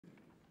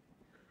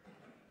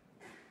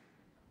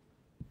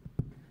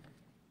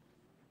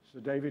Sir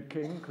David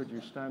King, could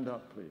you stand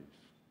up, please?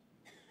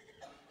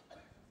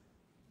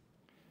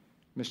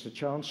 Mr.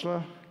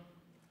 Chancellor,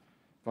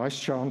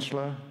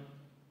 Vice-Chancellor,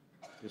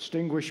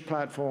 distinguished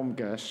platform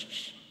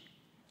guests,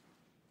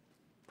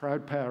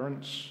 proud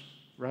parents,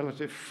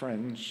 relative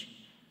friends,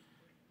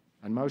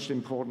 and most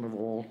important of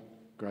all,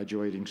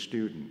 graduating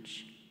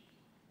students.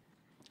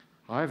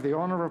 I have the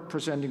honor of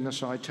presenting the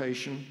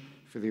citation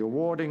for the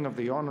awarding of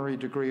the honorary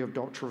degree of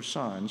Doctor of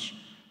Science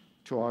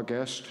to our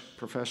guest,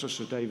 Professor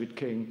Sir David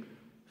King,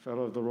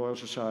 Fellow of the Royal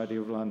Society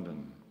of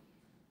London.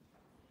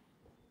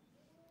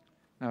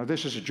 Now,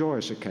 this is a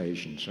joyous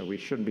occasion, so we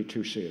shouldn't be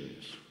too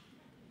serious.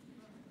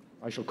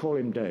 I shall call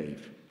him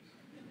Dave.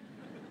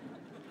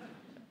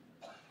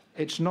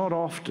 It's not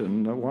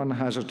often that one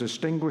has a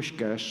distinguished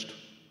guest,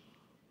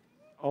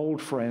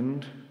 old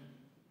friend,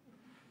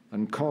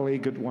 and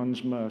colleague at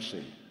one's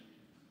mercy.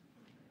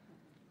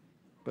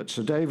 But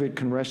Sir David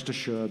can rest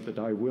assured that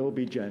I will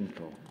be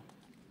gentle.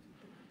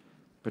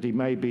 But he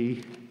may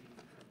be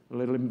a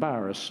little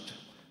embarrassed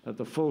at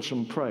the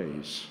fulsome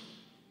praise.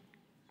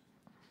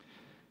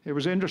 It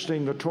was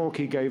interesting, the talk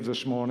he gave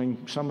this morning,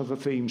 some of the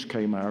themes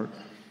came out,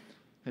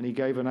 and he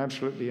gave an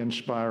absolutely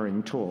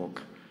inspiring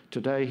talk.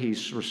 Today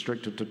he's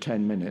restricted to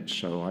 10 minutes,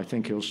 so I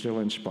think he'll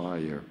still inspire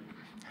you.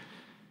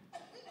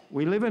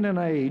 We live in an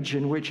age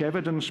in which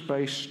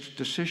evidence-based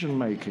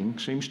decision-making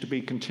seems to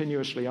be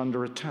continuously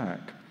under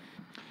attack,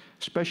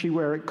 especially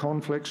where it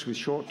conflicts with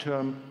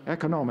short-term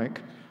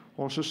economic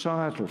or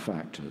societal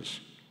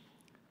factors.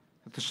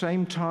 At the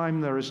same time,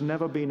 there has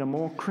never been a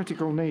more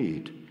critical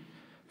need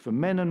for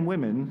men and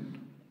women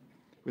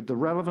with the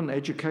relevant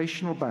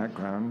educational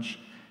backgrounds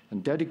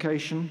and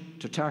dedication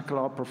to tackle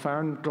our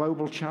profound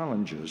global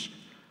challenges,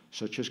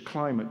 such as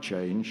climate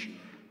change,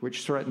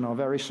 which threaten our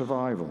very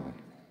survival.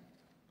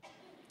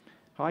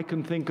 I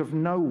can think of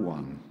no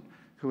one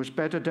who has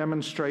better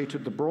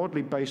demonstrated the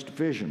broadly based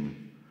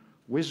vision,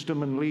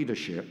 wisdom, and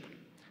leadership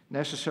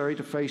necessary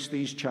to face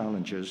these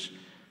challenges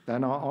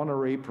than our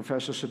honorary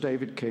Professor Sir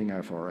David King,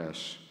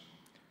 FRS.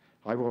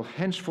 I will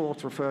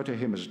henceforth refer to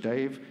him as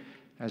Dave,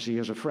 as he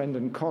is a friend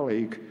and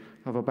colleague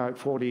of about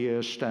 40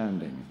 years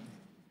standing.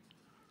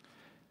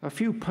 A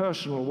few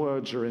personal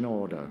words are in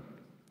order.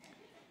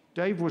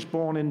 Dave was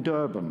born in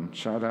Durban,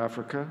 South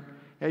Africa,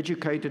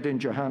 educated in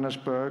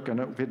Johannesburg and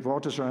at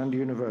Witwatersrand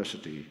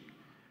University.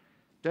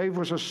 Dave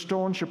was a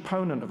staunch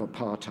opponent of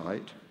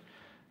apartheid,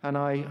 and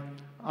I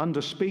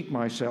underspeak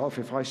myself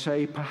if I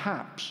say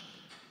perhaps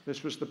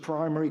this was the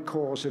primary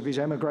cause of his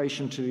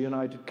emigration to the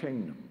United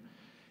Kingdom.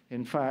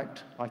 In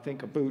fact, I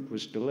think a boot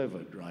was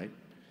delivered, right?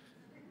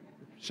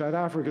 South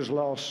Africa's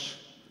loss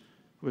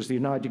was the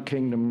United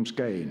Kingdom's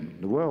gain,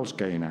 the world's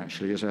gain,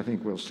 actually, as I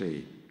think we'll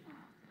see.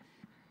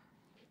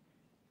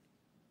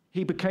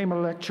 He became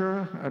a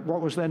lecturer at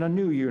what was then a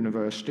new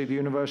university, the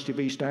University of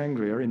East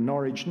Anglia in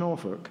Norwich,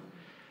 Norfolk,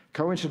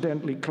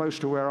 coincidentally close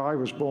to where I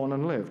was born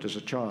and lived as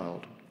a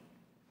child.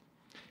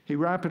 He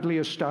rapidly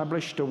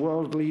established a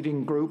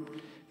world-leading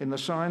group in the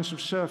science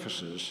of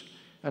surfaces,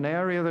 an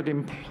area that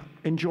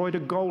enjoyed a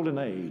golden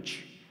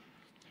age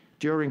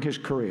during his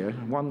career,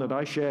 one that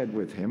I shared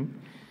with him,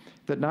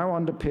 that now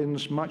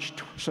underpins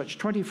such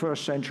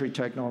 21st century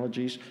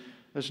technologies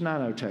as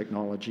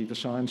nanotechnology, the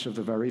science of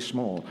the very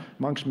small,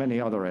 amongst many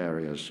other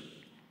areas.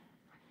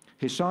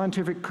 His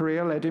scientific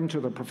career led him to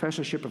the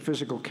Professorship of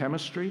Physical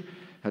Chemistry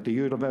at the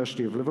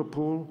University of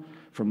Liverpool,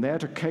 from there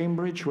to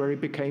Cambridge, where he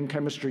became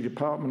Chemistry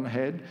Department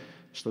Head.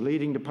 It's the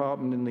leading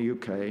department in the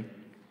UK.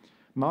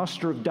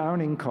 Master of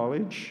Downing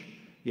College.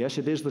 Yes,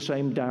 it is the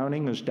same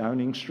Downing as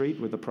Downing Street,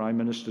 with the Prime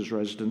Minister's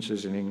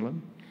residences in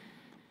England.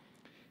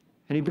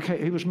 And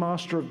he was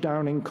Master of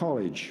Downing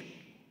College.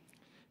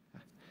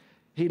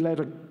 He led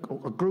a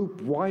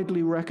group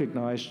widely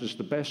recognized as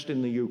the best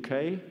in the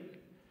UK,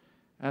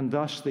 and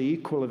thus the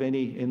equal of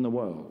any in the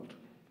world.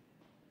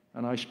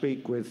 And I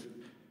speak with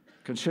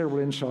considerable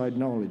inside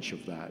knowledge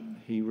of that.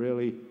 He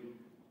really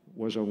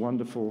was a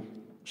wonderful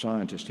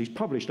scientist. He's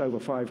published over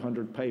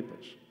 500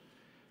 papers,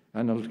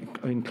 and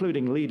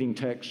including leading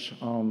texts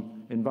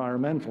on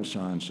environmental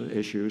science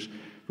issues,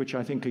 which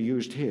I think are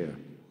used here.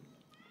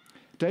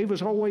 Dave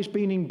has always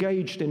been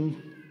engaged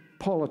in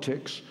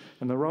politics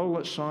and the role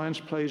that science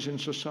plays in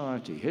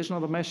society. Here's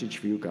another message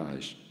for you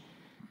guys.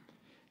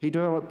 He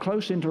developed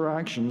close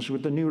interactions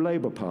with the New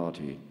Labour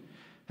Party,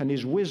 and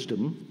his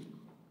wisdom,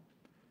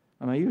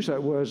 and I use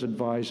that word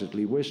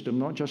advisedly, wisdom,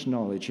 not just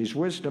knowledge, his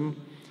wisdom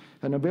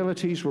and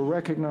abilities were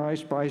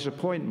recognized by his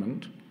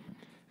appointment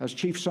as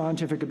Chief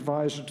Scientific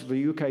Advisor to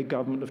the UK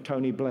government of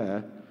Tony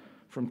Blair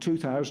from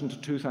 2000 to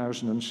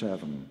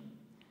 2007.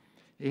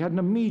 He had an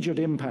immediate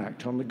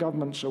impact on the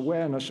government's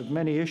awareness of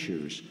many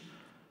issues,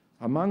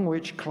 among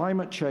which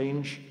climate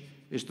change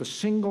is the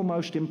single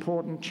most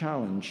important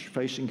challenge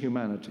facing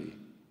humanity.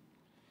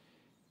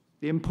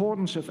 The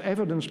importance of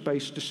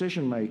evidence-based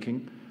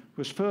decision-making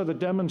was further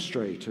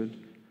demonstrated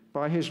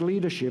by his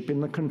leadership in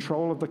the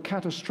control of the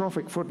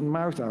catastrophic foot and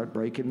mouth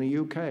outbreak in the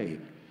UK,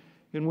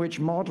 in which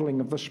modeling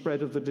of the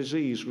spread of the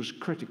disease was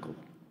critical.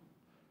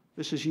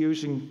 This is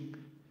using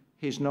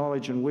his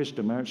knowledge and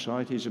wisdom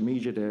outside his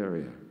immediate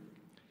area.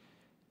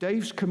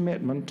 Dave's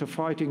commitment to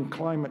fighting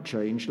climate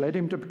change led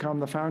him to become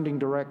the founding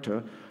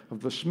director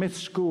of the Smith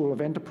School of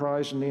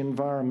Enterprise and the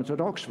Environment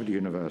at Oxford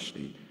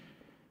University,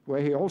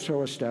 where he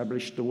also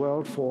established the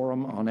World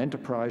Forum on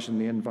Enterprise and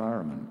the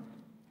Environment.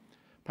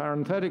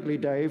 Parenthetically,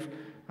 Dave,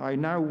 I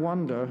now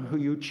wonder who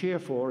you cheer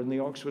for in the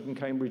Oxford and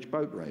Cambridge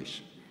boat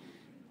race.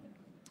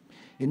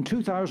 In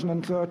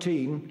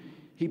 2013,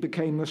 he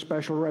became the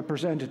Special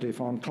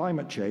Representative on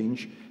Climate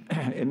Change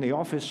in the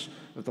office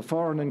of the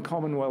Foreign and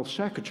Commonwealth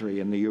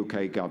Secretary in the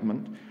UK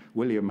government,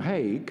 William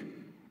Hague,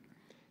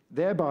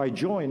 thereby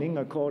joining,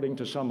 according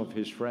to some of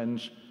his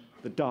friends,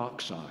 the dark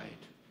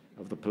side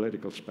of the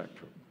political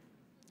spectrum.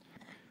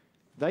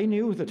 They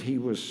knew that he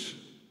was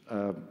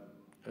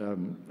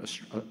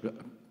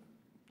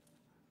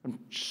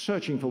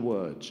searching for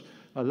words,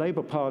 a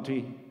Labour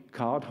Party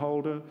card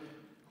holder,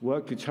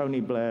 worked with Tony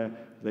Blair.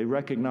 They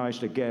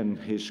recognized again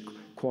his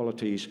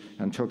qualities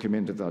and took him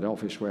into that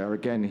office where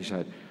again he's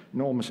had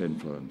enormous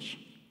influence.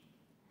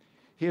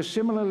 He is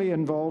similarly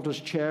involved as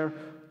chair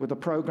with a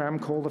program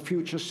called the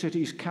Future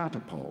Cities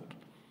Catapult.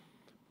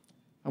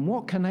 And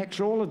what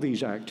connects all of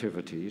these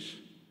activities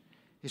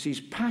is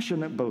his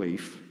passionate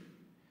belief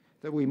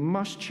that we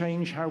must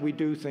change how we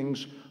do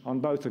things on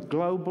both a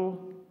global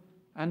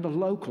and a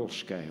local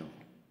scale.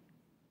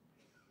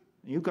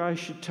 You guys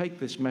should take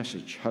this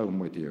message home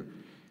with you,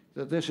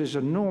 that this is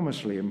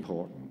enormously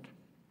important.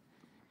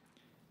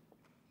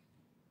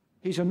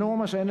 His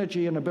enormous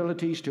energy and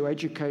abilities to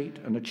educate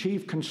and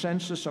achieve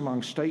consensus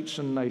among states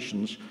and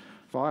nations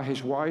via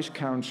his wise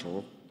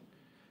counsel,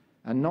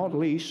 and not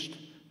least,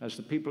 as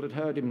the people that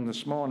heard him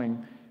this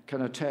morning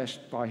can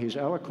attest, by his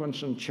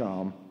eloquence and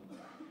charm,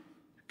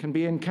 can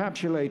be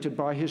encapsulated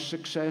by his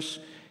success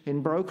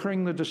in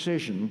brokering the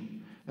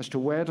decision as to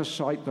where to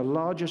site the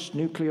largest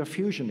nuclear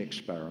fusion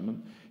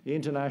experiment, the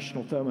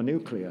International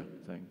Thermonuclear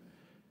thing.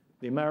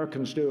 The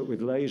Americans do it with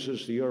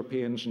lasers, the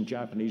Europeans and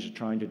Japanese are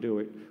trying to do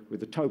it with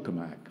the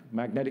tokamak,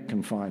 magnetic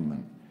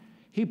confinement.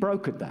 He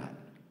brokered that.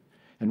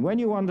 And when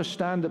you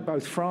understand that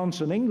both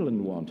France and England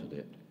wanted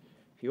it,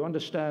 if you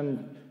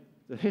understand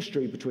the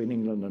history between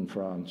England and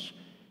France,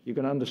 you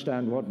can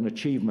understand what an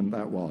achievement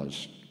that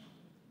was.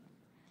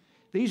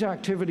 These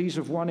activities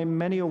have won him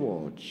many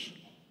awards: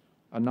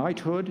 a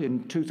knighthood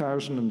in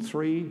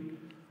 2003,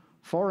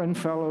 Foreign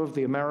Fellow of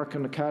the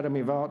American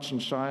Academy of Arts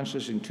and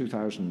Sciences in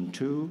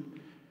 2002,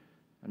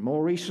 and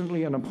more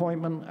recently an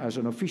appointment as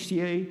an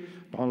officier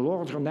dans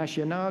l'Ordre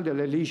National de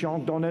la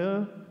Légion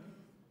d'Honneur,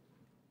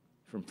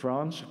 from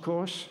France, of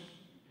course.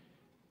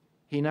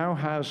 He now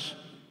has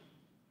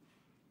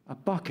a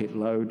bucket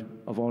load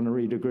of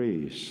honorary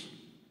degrees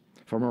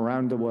from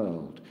around the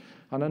world,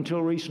 and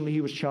until recently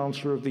he was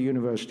Chancellor of the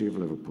University of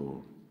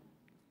Liverpool.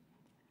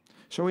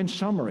 So in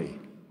summary,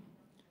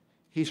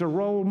 he's a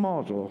role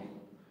model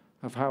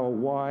of how a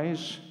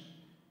wise,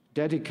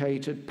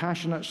 dedicated,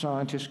 passionate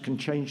scientist can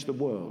change the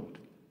world,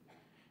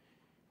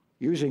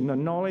 using the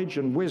knowledge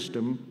and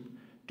wisdom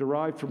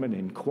derived from an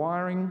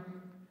inquiring,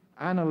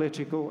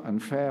 analytical,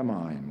 and fair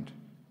mind.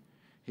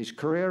 His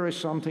career is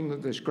something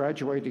that this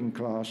graduating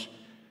class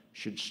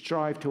should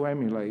strive to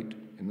emulate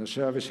in the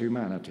service of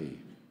humanity.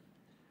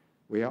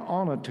 We are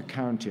honored to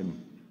count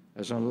him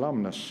as an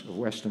alumnus of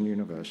Western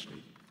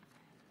University.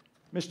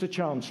 Mr.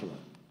 Chancellor,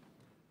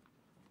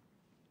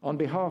 on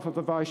behalf of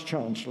the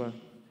Vice-Chancellor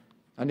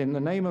and in the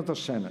name of the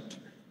Senate,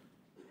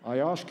 I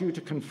ask you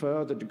to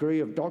confer the degree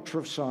of Doctor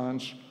of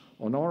Science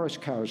honoris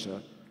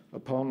causa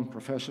upon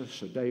Professor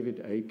Sir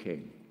David A.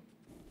 King.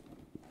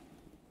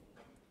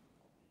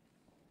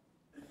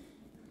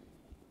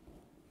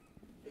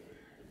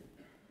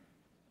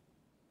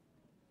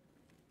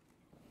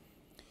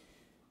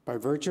 By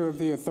virtue of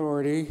the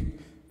authority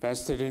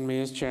vested in me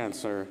as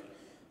Chancellor,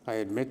 I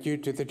admit you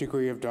to the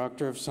degree of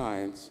Doctor of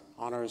Science,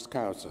 honoris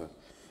causa.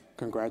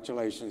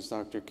 Congratulations,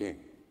 Dr. King.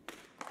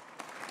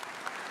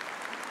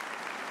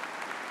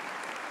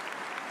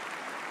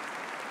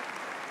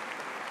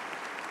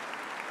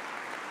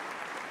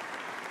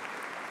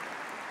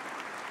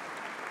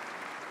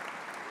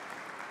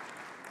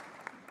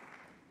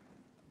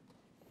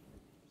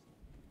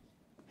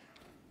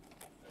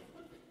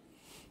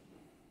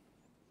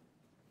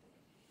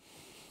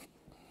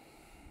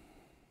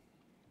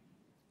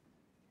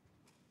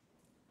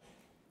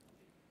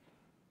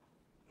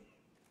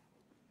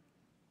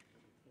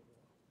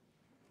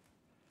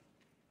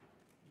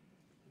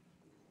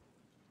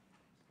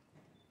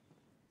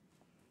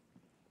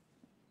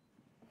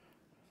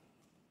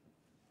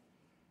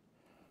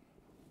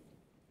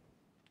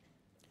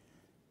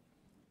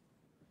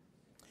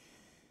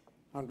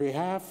 On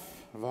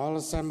behalf of all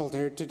assembled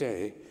here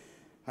today,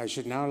 I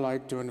should now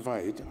like to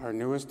invite our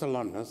newest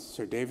alumnus,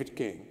 Sir David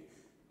King,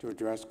 to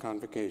address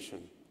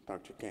Convocation.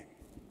 Dr. King.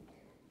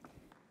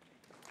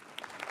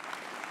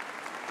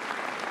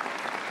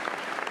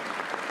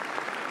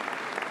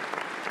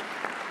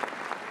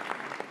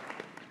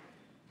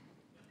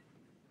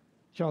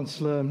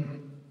 Chancellor,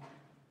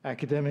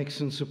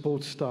 academics and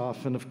support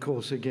staff, and of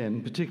course,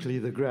 again, particularly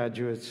the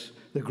graduates,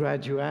 the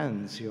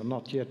graduands, you're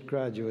not yet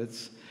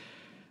graduates,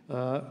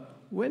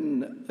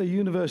 when a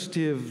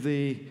university of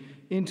the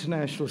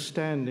international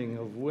standing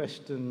of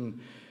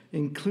Western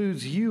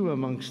includes you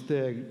amongst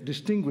their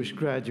distinguished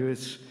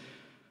graduates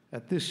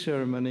at this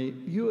ceremony,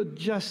 you are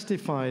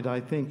justified, I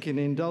think, in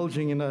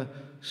indulging in a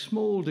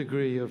small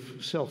degree of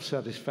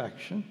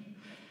self-satisfaction,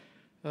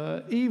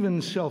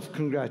 even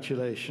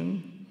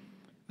self-congratulation,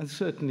 and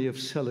certainly of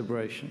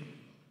celebration.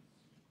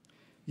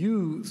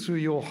 You, through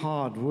your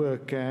hard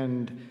work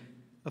and,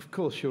 of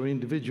course, your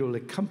individual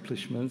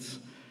accomplishments,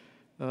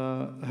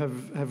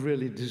 have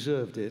really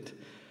deserved it.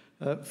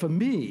 For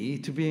me,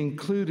 to be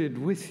included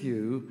with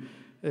you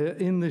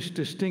in this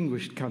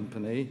distinguished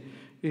company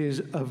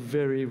is a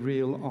very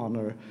real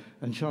honor.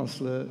 And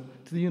Chancellor,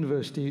 to the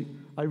university,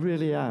 I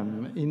really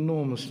am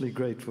enormously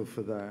grateful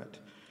for that.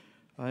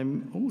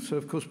 I'm also,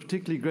 of course,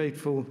 particularly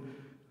grateful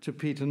to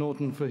Peter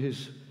Norton for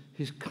his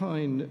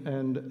kind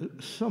and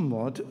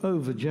somewhat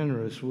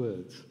over-generous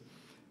words.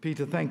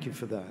 Peter, thank you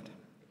for that.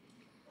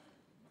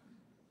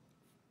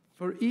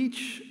 For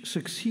each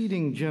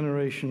succeeding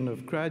generation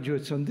of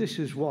graduates, and this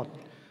is what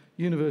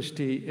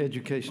university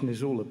education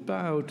is all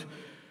about,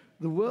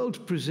 the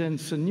world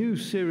presents a new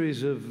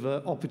series of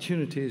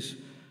opportunities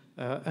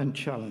and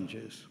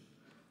challenges.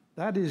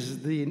 That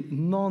is the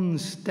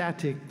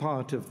non-static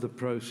part of the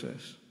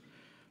process.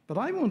 But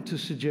I want to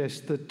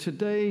suggest that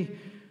today,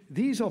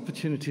 these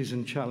opportunities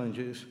and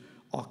challenges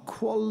are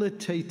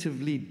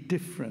qualitatively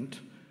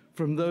different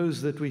from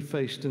those that we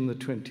faced in the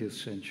 20th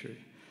century.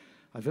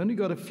 I've only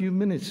got a few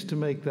minutes to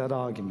make that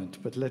argument,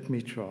 but let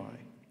me try.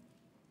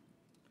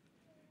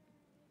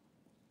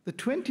 The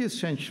 20th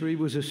century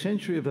was a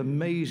century of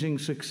amazing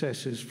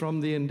successes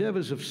from the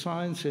endeavors of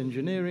science,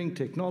 engineering,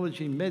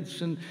 technology,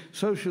 medicine,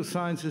 social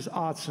sciences,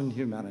 arts, and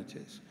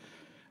humanities.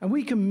 And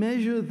we can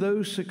measure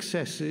those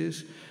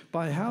successes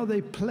by how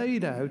they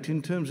played out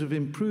in terms of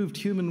improved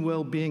human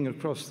well-being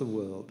across the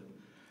world.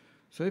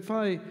 So if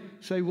I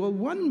say, well,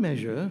 one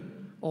measure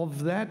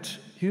of that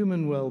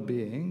human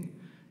well-being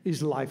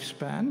is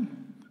lifespan.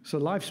 So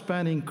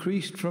lifespan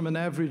increased from an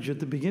average at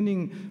the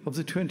beginning of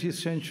the 20th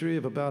century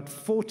of about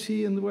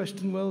 40 in the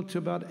Western world to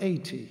about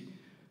 80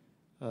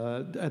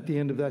 at the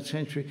end of that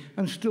century,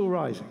 and still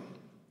rising.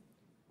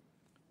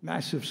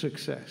 Massive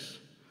success.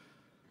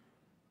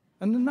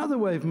 And another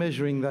way of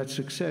measuring that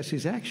success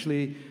is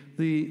actually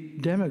the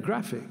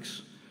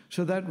demographics.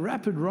 So that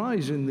rapid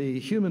rise in the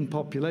human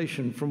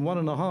population from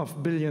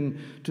 1.5 billion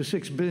to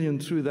 6 billion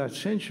through that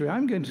century,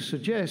 I'm going to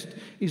suggest,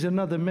 is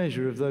another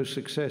measure of those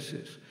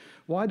successes.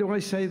 Why do I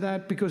say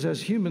that? Because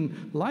as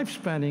human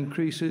lifespan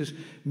increases,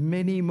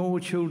 many more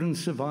children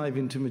survive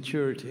into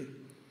maturity.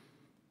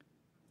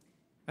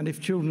 And if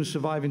children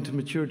survive into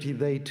maturity,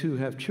 they too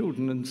have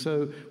children, and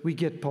so we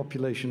get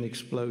population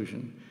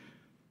explosion.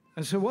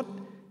 And so what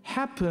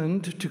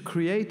happened to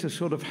create a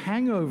sort of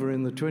hangover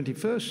in the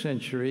 21st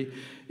century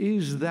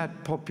is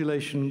that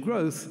population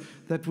growth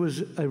that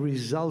was a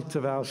result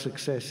of our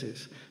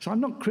successes. So I'm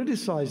not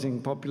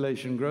criticizing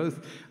population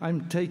growth,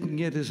 I'm taking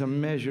it as a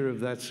measure of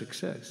that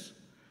success.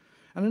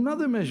 And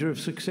another measure of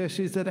success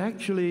is that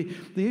actually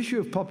the issue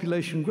of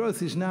population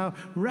growth is now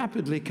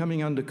rapidly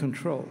coming under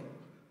control.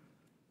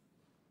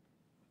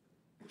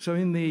 So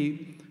in the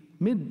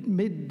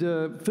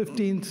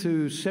mid-15th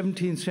to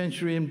 17th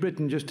century in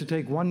Britain, just to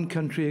take one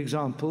country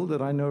example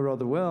that I know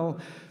rather well,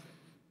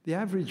 the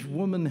average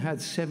woman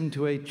had 7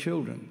 to 8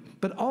 children.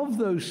 But of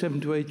those 7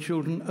 to 8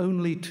 children,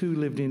 only 2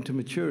 lived into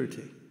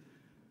maturity.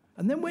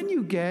 And then when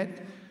you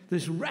get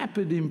this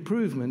rapid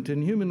improvement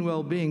in human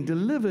well-being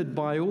delivered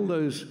by all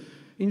those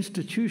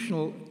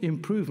institutional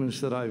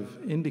improvements that I've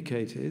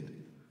indicated,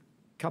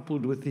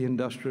 coupled with the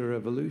Industrial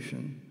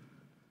Revolution,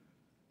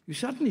 you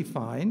suddenly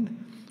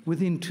find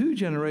within 2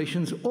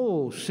 generations,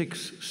 all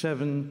 6,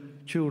 7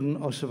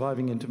 children are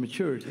surviving into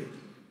maturity.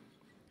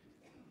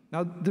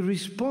 Now, the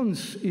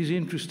response is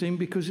interesting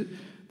because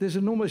there's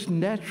an almost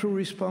natural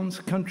response,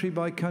 country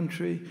by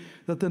country,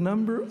 that the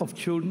number of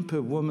children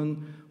per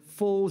woman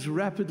falls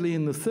rapidly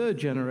in the 3rd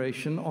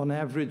generation, on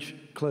average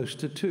close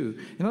to 2.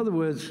 In other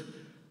words,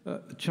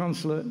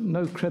 Chancellor,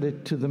 no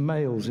credit to the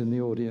males in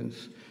the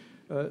audience.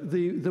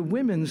 The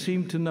women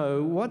seem to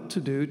know what to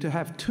do to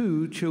have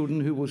 2 children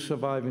who will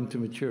survive into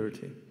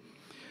maturity.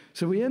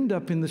 So we end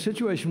up in the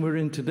situation we're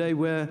in today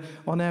where,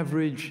 on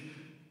average,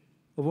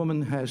 a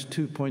woman has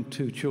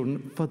 2.2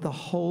 children for the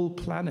whole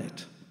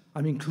planet.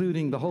 I'm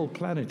including the whole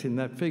planet in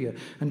that figure.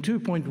 And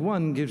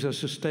 2.1 gives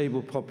us a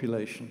stable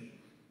population.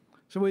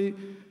 So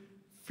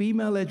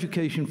female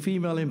education,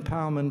 female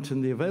empowerment,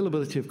 and the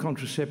availability of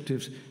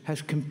contraceptives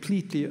has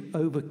completely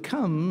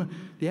overcome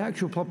the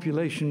actual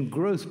population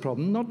growth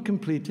problem. Not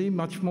completely,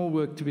 much more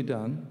work to be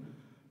done.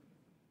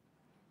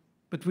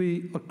 But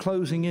we are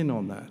closing in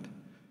on that.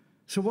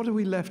 So what are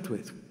we left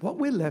with? What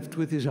we're left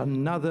with is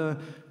another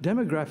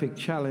demographic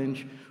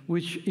challenge,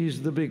 which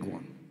is the big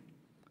one.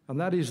 And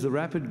that is the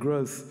rapid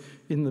growth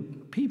in the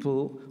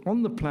people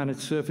on the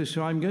planet's surface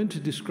who I'm going to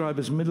describe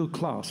as middle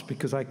class,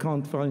 because I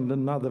can't find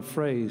another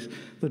phrase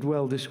that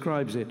well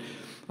describes it.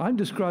 I'm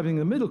describing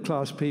the middle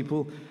class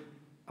people.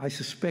 I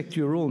suspect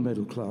you're all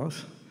middle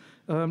class.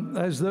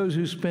 as those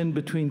who spend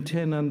between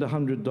 $10 and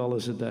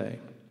 $100 a day.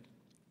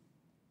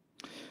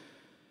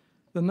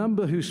 The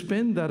number who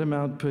spend that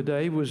amount per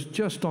day was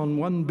just on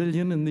 1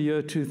 billion in the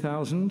year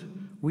 2000.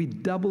 We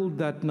doubled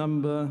that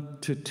number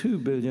to 2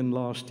 billion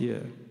last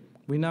year.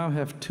 We now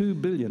have 2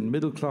 billion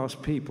middle-class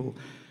people.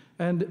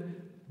 And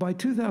by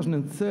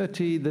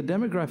 2030, the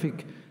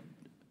demographic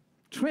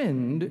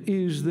trend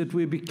is that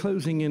we'll be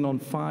closing in on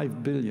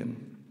 5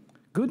 billion.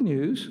 Good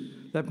news,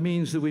 that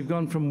means that we've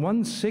gone from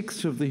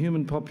 1/6 of the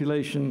human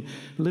population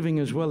living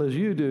as well as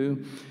you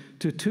do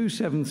to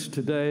 2/7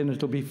 today, and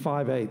it'll be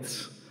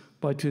 5/8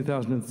 by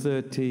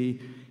 2030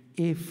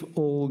 if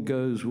all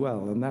goes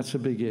well, and that's a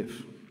big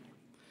if.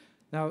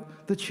 Now,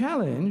 the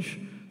challenge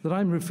that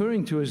I'm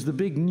referring to as the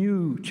big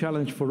new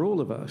challenge for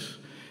all of us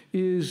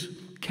is,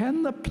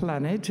 can the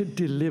planet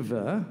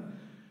deliver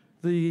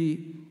the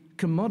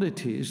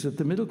commodities that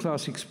the middle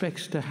class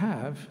expects to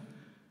have,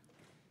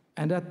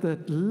 and at the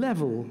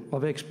level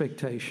of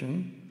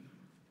expectation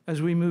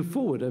as we move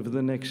forward over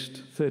the next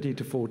 30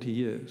 to 40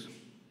 years?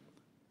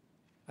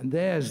 And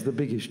there's the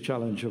biggest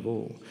challenge of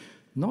all.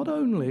 Not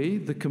only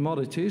the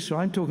commodities, so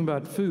I'm talking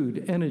about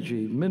food,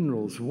 energy,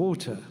 minerals,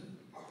 water.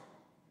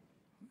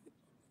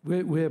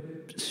 We're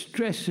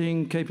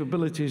stressing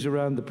capabilities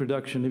around the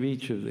production of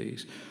each of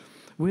these.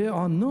 We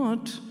are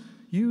not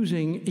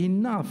using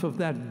enough of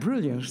that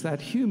brilliance,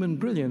 that human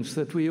brilliance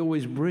that we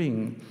always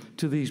bring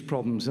to these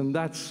problems, and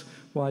that's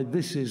why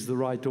this is the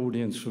right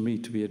audience for me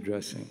to be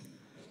addressing.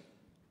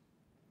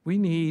 We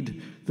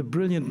need the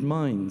brilliant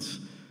minds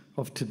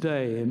of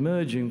today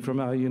emerging from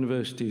our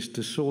universities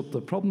to sort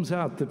the problems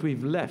out that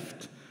we've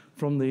left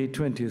from the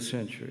 20th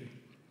century.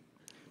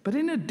 But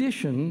in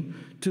addition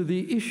to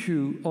the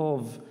issue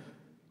of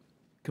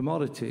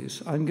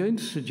commodities, I'm going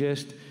to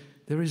suggest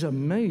there is a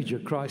major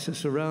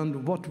crisis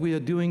around what we are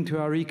doing to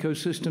our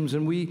ecosystems,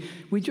 and we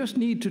just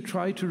need to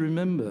try to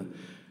remember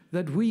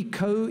that we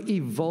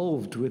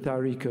co-evolved with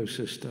our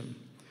ecosystem.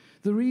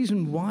 The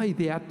reason why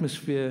the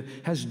atmosphere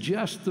has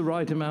just the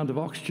right amount of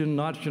oxygen,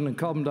 nitrogen, and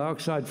carbon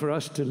dioxide for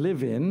us to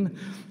live in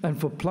and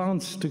for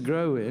plants to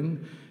grow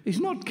in is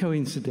not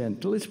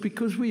coincidental. It's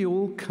because we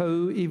all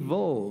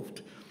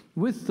co-evolved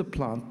with the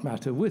plant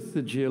matter, with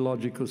the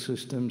geological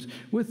systems,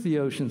 with the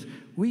oceans.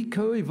 We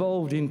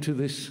co-evolved into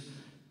this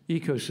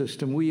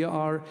ecosystem. We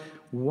are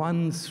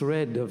one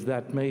thread of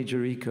that major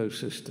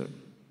ecosystem.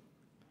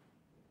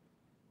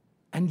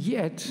 And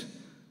yet,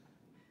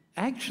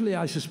 actually,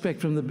 I suspect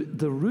from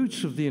the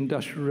roots of the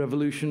Industrial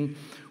Revolution,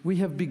 we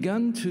have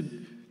begun to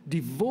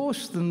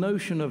divorce the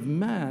notion of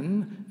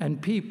man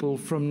and people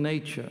from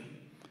nature.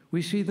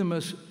 We see them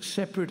as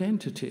separate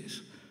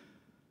entities.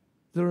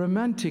 The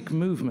Romantic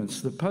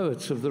movements, the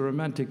poets of the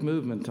Romantic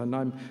movement, and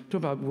I'm talking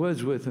about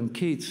Wordsworth and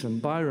Keats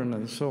and Byron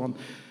and so on,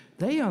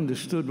 they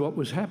understood what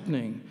was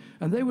happening,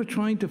 and they were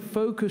trying to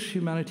focus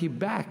humanity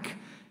back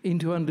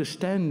into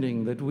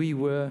understanding that we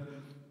were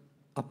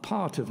a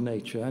part of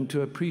nature and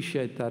to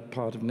appreciate that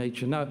part of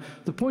nature. Now,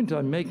 the point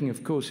I'm making,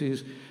 of course,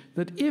 is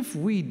that if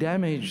we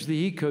damage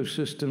the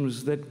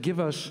ecosystems that give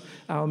us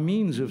our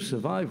means of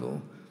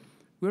survival,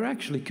 we're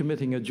actually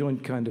committing a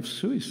joint kind of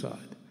suicide.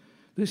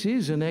 This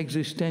is an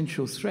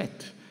existential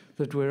threat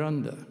that we're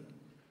under.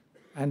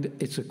 And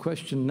it's a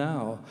question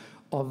now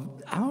of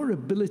our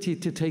ability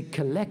to take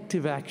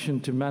collective action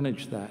to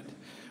manage that.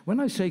 When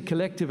I say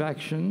collective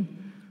action,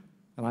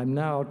 and I'm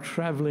now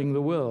traveling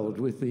the world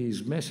with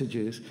these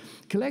messages,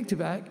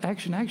 collective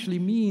action actually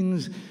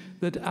means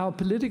that our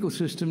political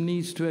system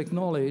needs to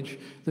acknowledge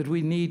that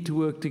we need to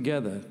work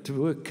together, to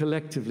work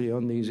collectively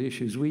on these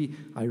issues. We,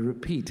 I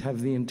repeat,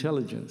 have the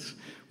intelligence.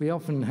 We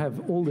often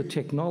have all the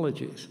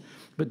technologies.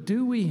 But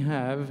do we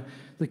have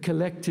the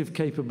collective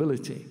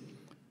capability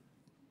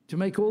to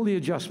make all the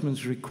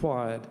adjustments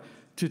required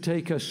to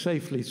take us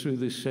safely through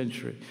this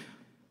century?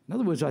 In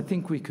other words, I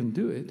think we can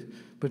do it,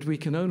 but we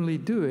can only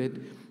do it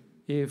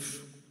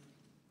if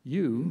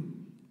you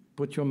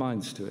put your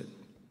minds to it.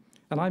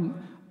 And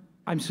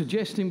I'm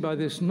suggesting by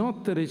this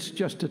not that it's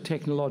just a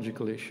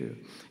technological issue.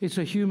 It's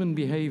a human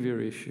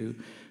behavior issue.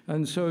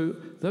 And so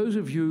those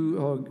of you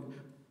who are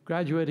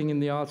graduating in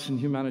the arts and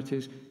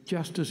humanities,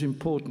 just as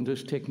important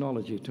as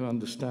technology to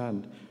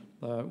understand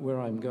where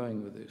I'm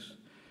going with this.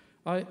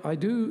 I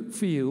do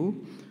feel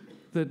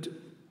that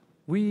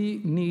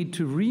we need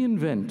to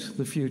reinvent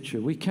the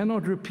future. We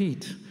cannot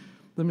repeat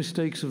the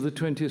mistakes of the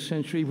 20th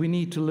century. We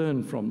need to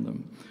learn from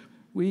them.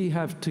 We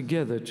have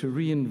together to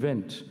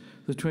reinvent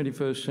the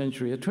 21st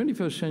century, a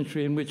 21st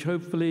century in which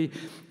hopefully,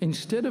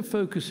 instead of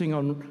focusing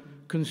on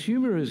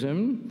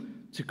consumerism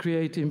to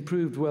create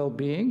improved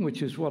well-being,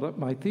 which is what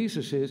my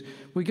thesis is,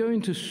 we go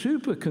into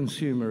super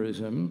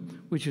consumerism,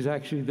 which is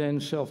actually then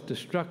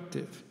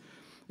self-destructive.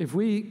 If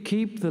we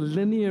keep the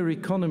linear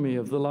economy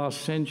of the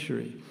last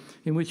century,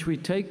 in which we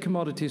take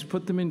commodities,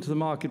 put them into the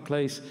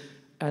marketplace,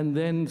 and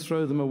then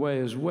throw them away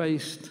as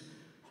waste,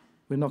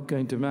 we're not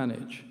going to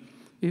manage.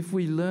 If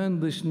we learn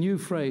this new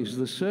phrase,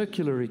 the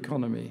circular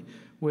economy,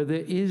 where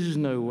there is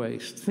no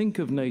waste, think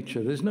of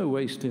nature, there's no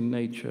waste in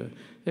nature,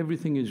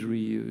 everything is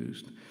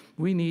reused.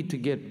 We need to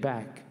get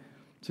back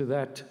to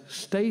that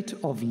state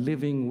of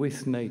living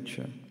with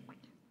nature.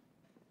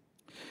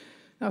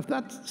 Now, if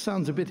that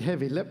sounds a bit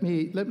heavy, let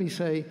me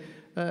say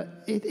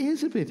it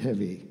is a bit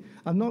heavy.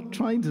 I'm not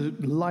trying to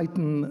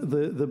lighten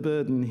the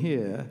burden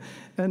here,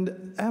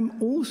 and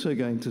am also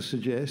going to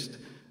suggest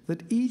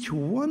that each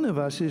one of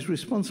us is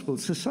responsible.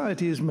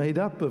 Society is made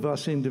up of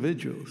us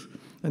individuals,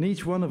 and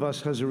each one of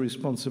us has a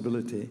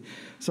responsibility.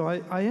 So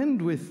I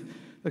end with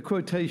a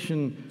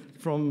quotation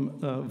from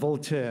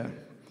Voltaire.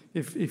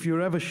 If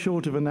you're ever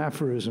short of an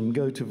aphorism,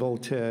 go to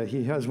Voltaire.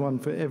 He has one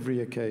for every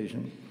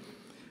occasion.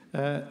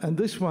 And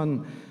this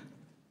one,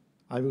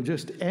 I will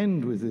just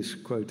end with this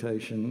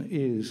quotation,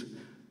 is,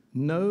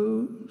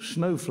 "No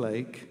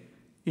snowflake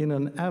in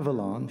an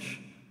avalanche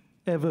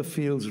ever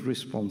feels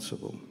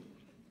responsible."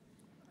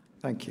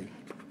 Thank you.